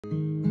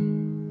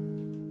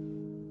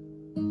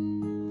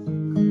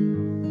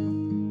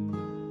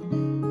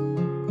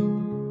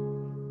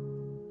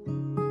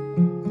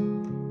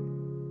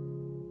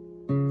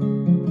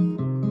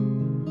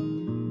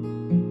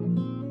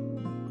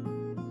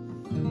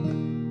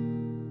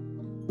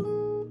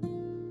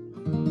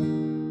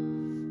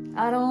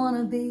don't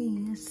wanna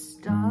be a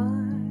star.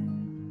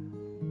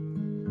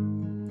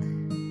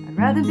 I'd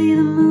rather be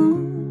the moon,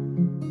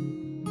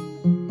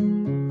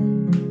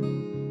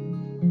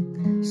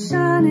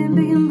 shining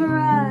big and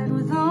bright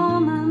with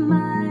all my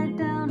might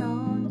down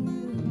on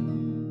you.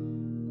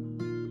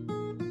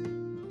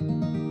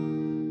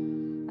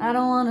 I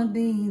don't wanna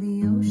be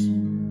the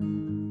ocean.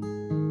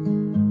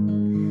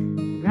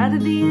 I'd rather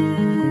be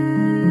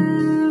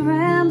a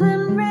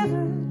rambling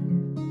river,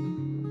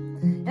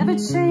 ever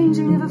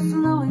changing, ever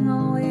flowing,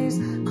 always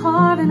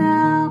carving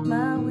out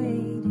my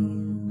way to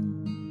you.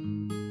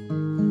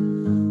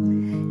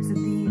 'Cause at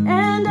the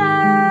end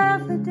of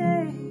the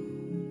day,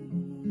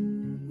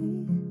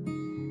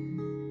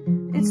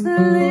 it's the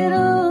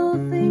little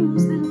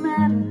things that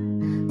matter.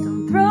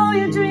 Don't throw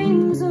your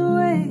dreams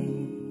away.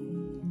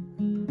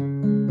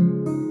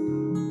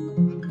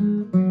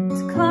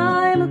 To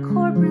climb a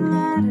corporate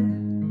ladder,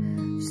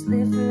 just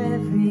live for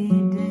every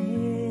day.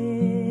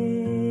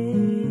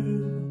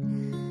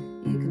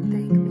 You can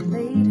thank me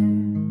later.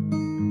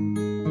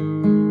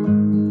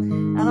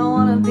 I don't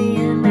wanna be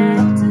an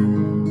actor.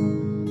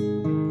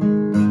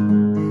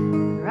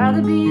 I'd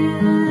rather be a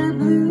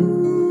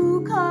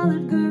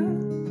blue-collared girl,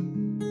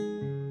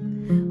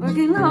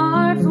 working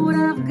hard for what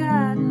I've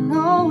got and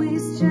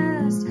always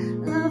just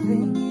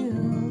loving you.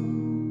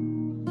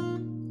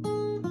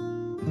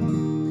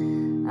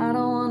 I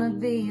don't wanna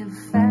be a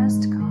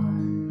fast car.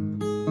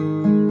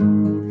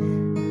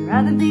 I'd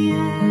rather be a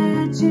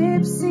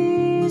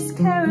gypsy's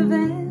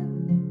caravan,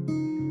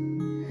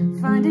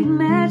 finding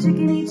magic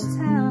in each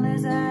town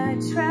as I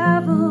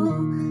travel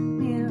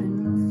near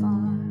and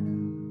far.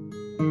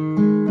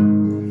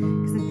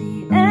 'Cause at the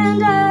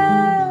end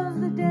of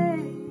the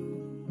day,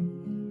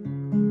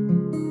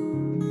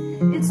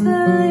 it's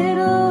the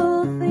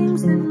little things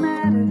that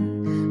matter.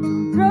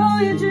 Don't throw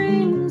your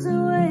dreams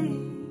away.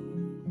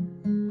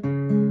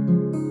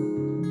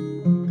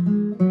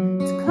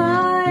 To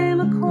climb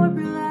a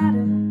corporate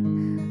ladder,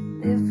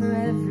 live for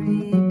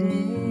every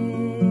day.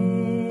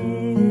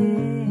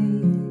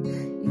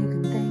 You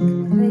can thank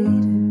me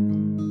later.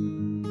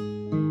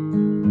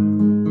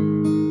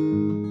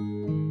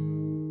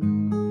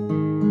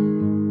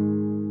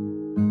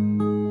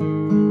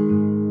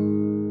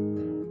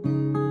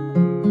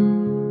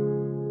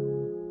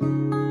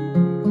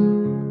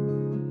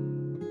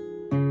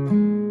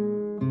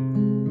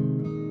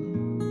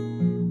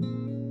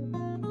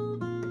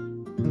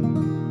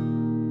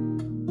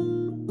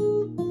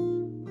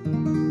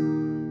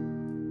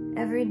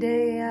 Every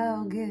day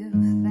I'll give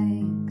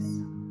thanks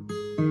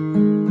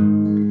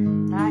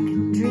that I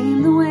can dream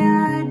the way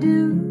I do,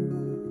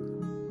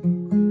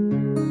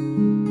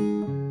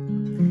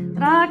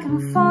 that I can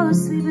fall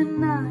asleep at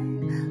night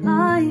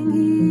lying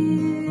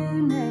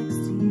here next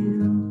to you.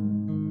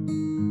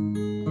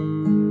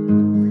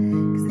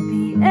 'Cause at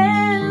the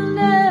end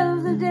of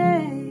the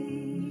day,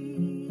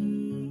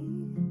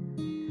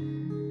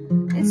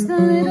 it's the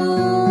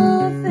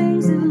little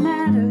things that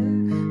matter.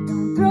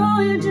 Don't throw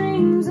your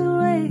dreams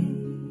away.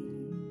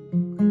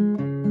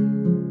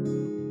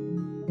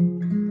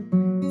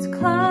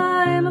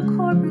 Climb a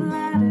corporate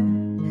ladder,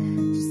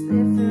 just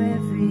live for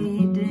every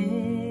day.